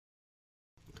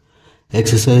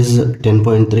Exercise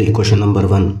 10.3, question number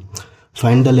 1.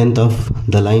 Find the length of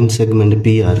the line segment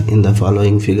PR in the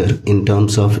following figure in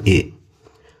terms of A.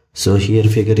 So here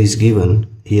figure is given,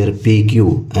 here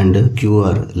PQ and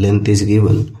QR length is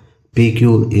given.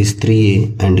 PQ is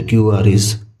 3A and QR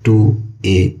is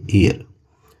 2A here.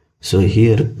 So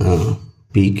here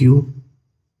PQ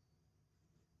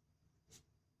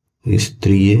is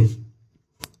 3A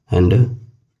and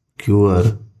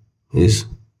QR is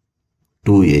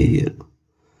 2A here.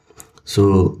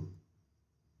 So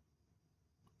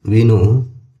we know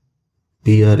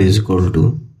PR is equal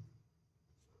to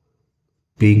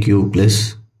PQ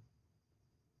plus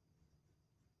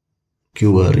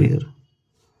QR here.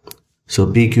 So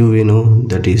PQ we know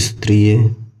that is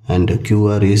 3A and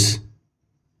QR is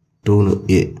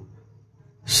 2A.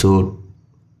 So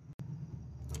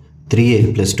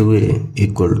 3A plus 2A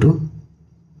equal to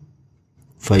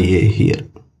 5A here.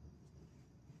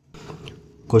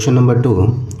 Question number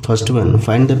 2, first one,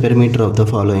 find the perimeter of the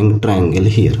following triangle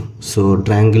here. So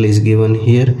triangle is given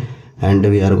here and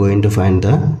we are going to find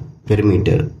the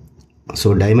perimeter.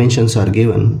 So dimensions are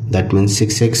given, that means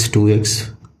 6x, 2x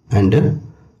and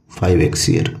 5x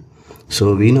here.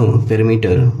 So we know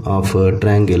perimeter of a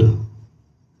triangle,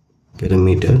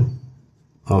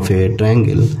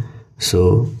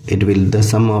 so it will the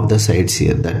sum of the sides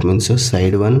here, that means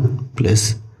side 1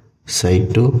 plus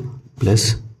side 2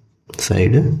 plus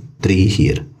side 3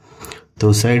 here.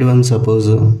 So side 1, suppose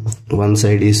one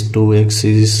side is 2x,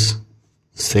 is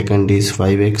second is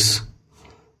 5x,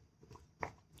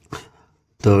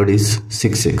 third is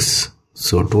 6x.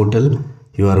 So total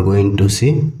you are going to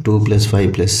see 2 plus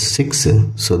 5 plus 6,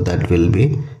 so that will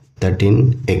be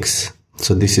 13x.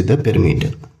 So this is the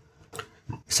perimeter.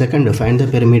 Second, find the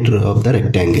perimeter of the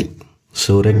rectangle.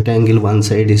 So rectangle, one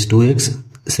side is 2x,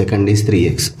 second is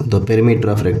 3x. The perimeter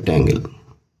of rectangle.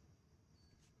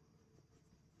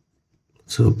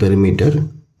 So perimeter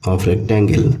of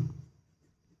rectangle.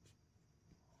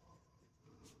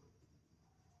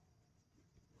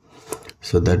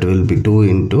 So that will be 2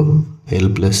 into L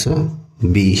plus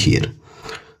B here.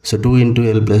 So 2 into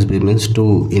L plus B means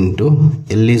 2 into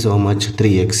L is how much?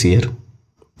 3x here.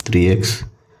 3x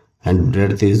and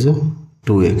breadth is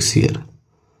 2x here.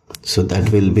 So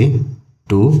that will be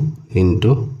 2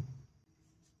 into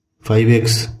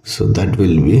 5x. So that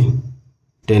will be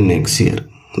 10x here.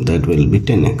 That will be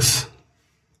 10x.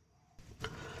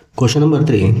 Question number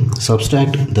 3.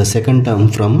 Subtract the second term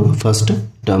from first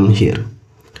term here.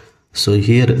 So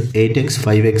here 8x,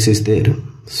 5x is there.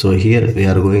 So here we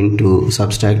are going to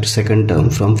subtract second term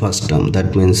from first term.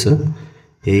 That means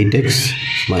 8x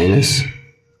minus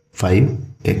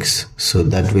 5x. So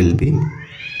that will be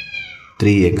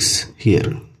 3x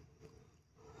here.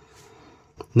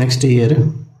 Next here,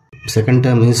 second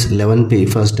term is 11p,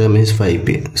 first term is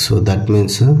 5p. So that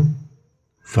means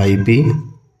 5p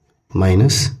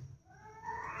minus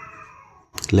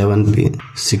 11p,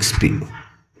 6p.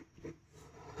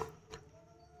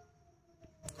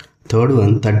 Third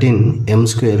one, 13m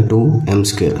square to m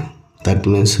square. That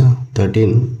means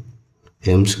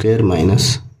 13m square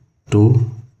minus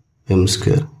 2m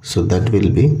square. So that will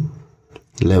be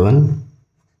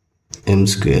 11m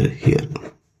square here.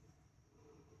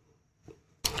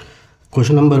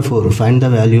 Question number 4. Find the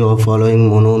value of following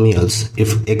monomials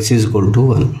if x is equal to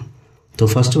 1. So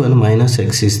first one, minus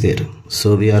x is there.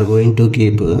 So we are going to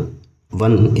keep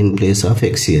 1 in place of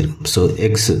x here. So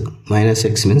x minus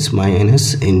x means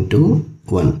minus into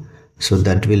 1. So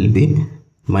that will be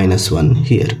minus 1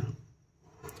 here.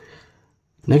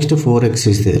 Next 4x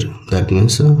is there. That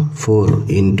means 4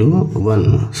 into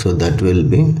 1. So that will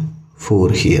be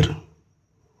 4 here.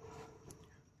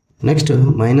 Next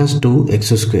minus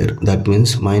 2x square. That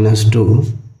means minus 2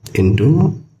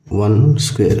 into 1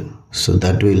 square. So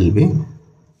that will be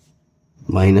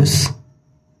minus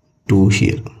 2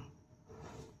 here.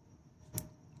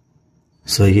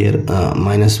 So here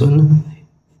minus 1,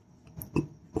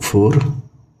 4,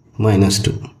 minus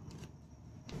 2.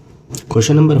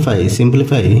 Question number 5.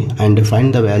 Simplify and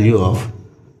find the value of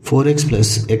 4x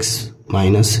plus x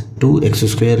minus 2x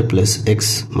square plus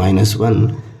x minus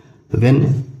 1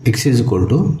 when x is equal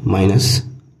to minus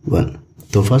 1.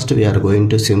 So first we are going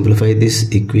to simplify this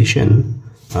equation,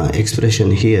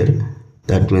 expression here.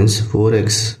 That means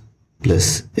 4x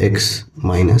plus x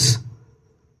minus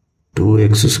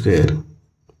 2x square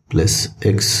plus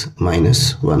x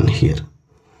minus 1 here.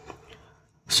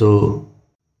 So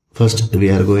first we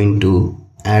are going to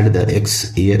add the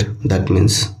x here. That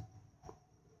means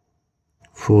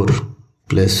 4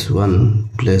 plus 1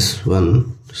 plus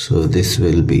 1. So this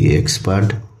will be x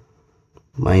part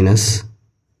minus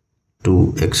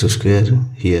 2x square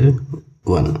here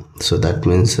 1. So that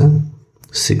means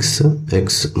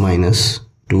 6x minus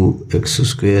 2x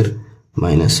square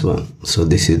minus 1. So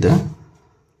this is the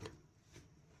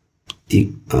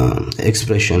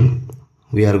expression.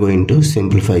 We are going to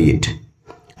simplify it,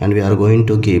 and we are going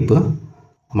to keep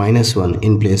minus 1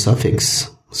 in place of x.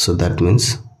 So that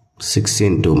means 6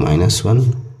 into minus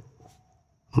 1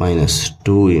 minus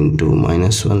 2 into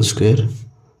minus 1 square,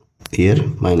 here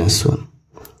minus 1.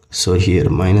 So here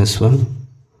minus 1,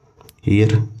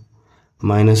 here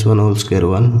minus 1 whole square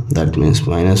 1, that means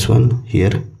minus 1,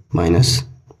 here minus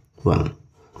 1.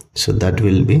 So that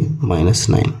will be minus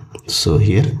 9. So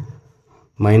here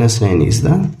minus 9 is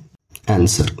the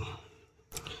answer.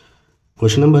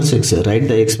 Question number 6. Write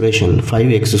the expression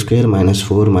 5x square minus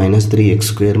 4 minus 3x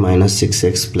square minus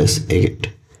 6x plus 8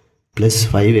 plus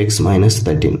 5x minus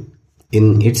 13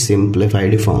 in its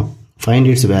simplified form. Find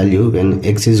its value when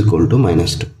x is equal to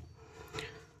minus 2.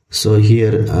 So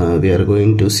here we are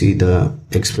going to see the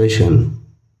expression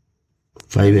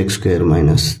 5x square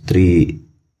minus 3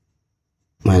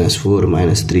 minus 4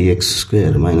 minus 3x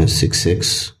square minus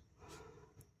 6x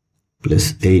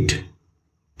plus 8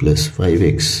 plus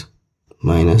 5x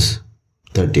minus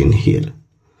 13 here.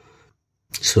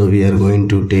 So we are going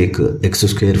to take x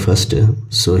square first.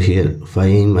 So here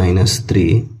 5 minus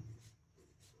 3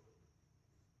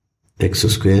 x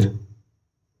square.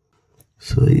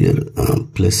 So here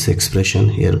plus expression,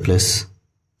 here plus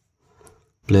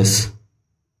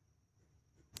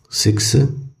 6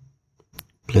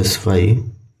 plus 5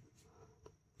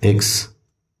 x,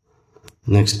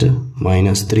 next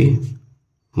minus 3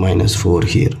 minus 4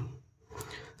 here.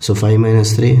 So 5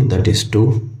 minus 3, that is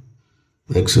 2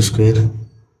 x square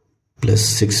plus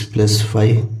 6 plus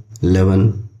 5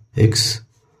 11 x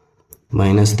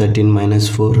minus 13 minus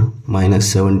 4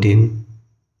 minus 17,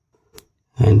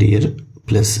 and here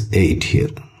plus 8 here.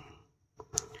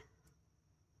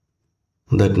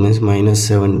 That means minus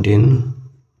 17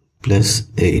 plus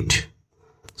 8.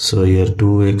 So here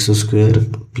 2x square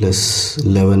plus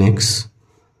 11x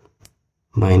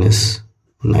minus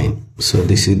 9. So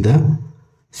this is the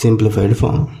simplified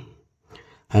form,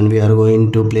 and we are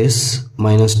going to place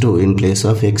minus 2 in place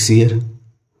of x here.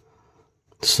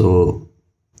 So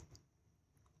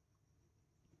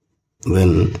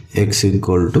when x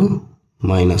equal to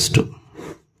minus 2,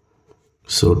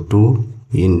 so 2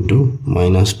 into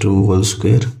minus 2 whole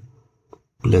square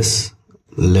plus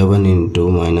 11 into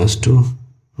minus 2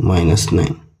 minus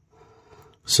 9.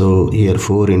 So here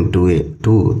 4 into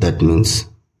 2, that means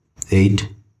 8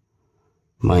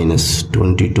 minus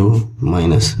 22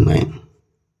 minus 9.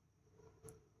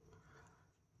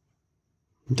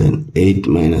 Then 8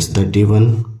 minus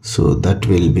 31, so that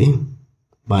will be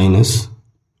minus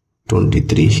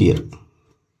 23 here.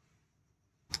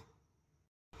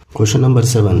 Question number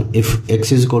 7. If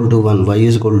x is equal to 1, y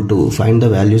is equal to 2, find the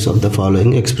values of the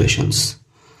following expressions.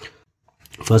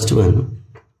 First one,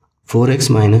 4x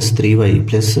minus 3y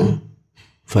plus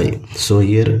 5. So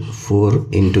here 4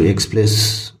 into x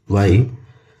plus y,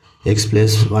 x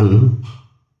plus 1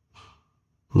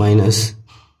 minus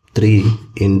 3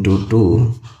 into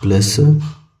 2 plus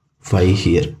 5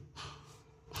 here.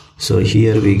 So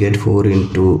here we get 4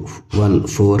 into 1,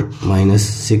 4 minus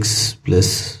 6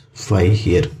 plus 5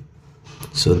 here.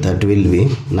 So that will be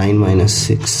 9 minus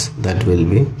 6, that will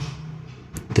be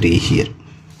 3 here.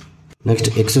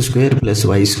 Next, x square plus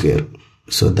y square.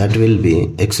 So that will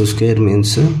be x square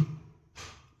means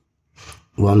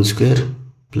 1 square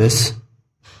plus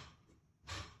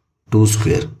 2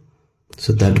 square.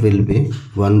 So that will be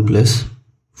 1 plus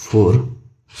 4.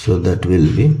 So that will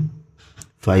be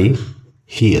 5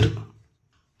 here.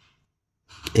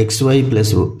 xy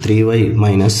plus 3y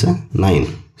minus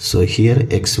 9. So here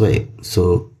xy.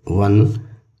 So 1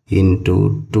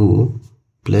 into 2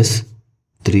 plus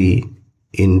 3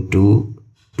 into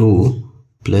 2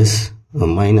 plus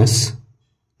minus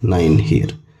 9 here.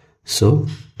 So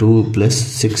 2 plus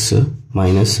 6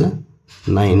 minus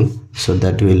 9. So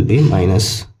that will be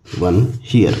minus 1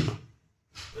 here.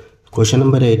 Question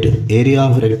number 8. Area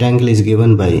of rectangle is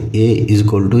given by A is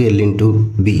equal to L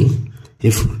into B.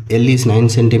 If L is 9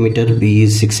 cm, B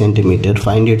is 6 cm,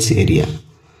 find its area.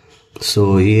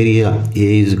 So area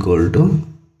A is equal to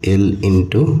L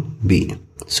into B.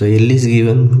 So L is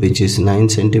given, which is 9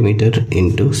 cm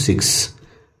into 6.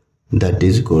 That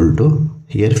is equal to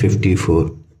here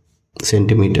 54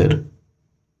 cm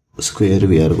square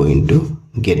we are going to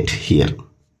get here.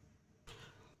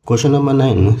 Question number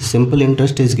 9. Simple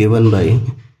interest is given by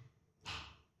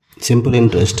simple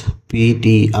interest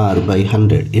PTR by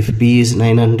 100. If P is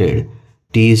 900,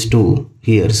 T is 2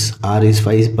 years, R is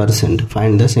 5%,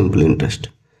 find the simple interest.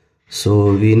 So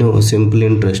we know simple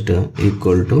interest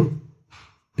equal to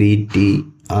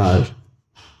PTR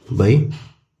by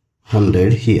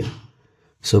 100 here.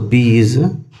 So P is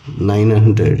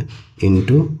 900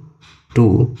 into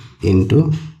 2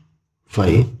 into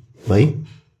 5 by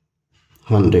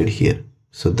 100 here.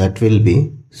 So that will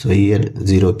be, so here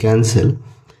 0 cancel,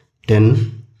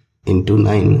 10 into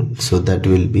 9, so that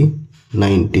will be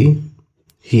 90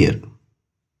 here.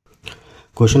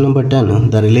 Question number 10.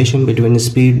 The relation between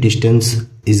speed distance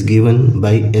is given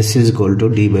by S is equal to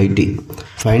d by t.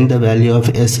 Find the value of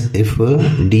S if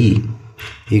d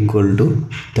equal to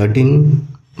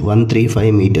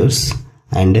 13,135 meters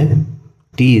and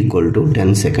t equal to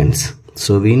 10 seconds.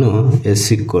 So we know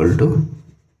S equal to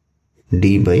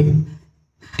d by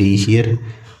t here.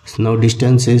 So now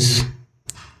distance is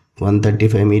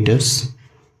 135 meters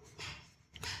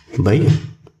by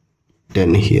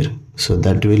 10 here. So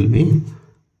that will be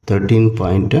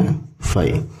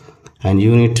 13.5 and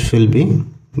unit will be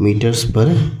meters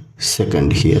per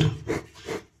second here.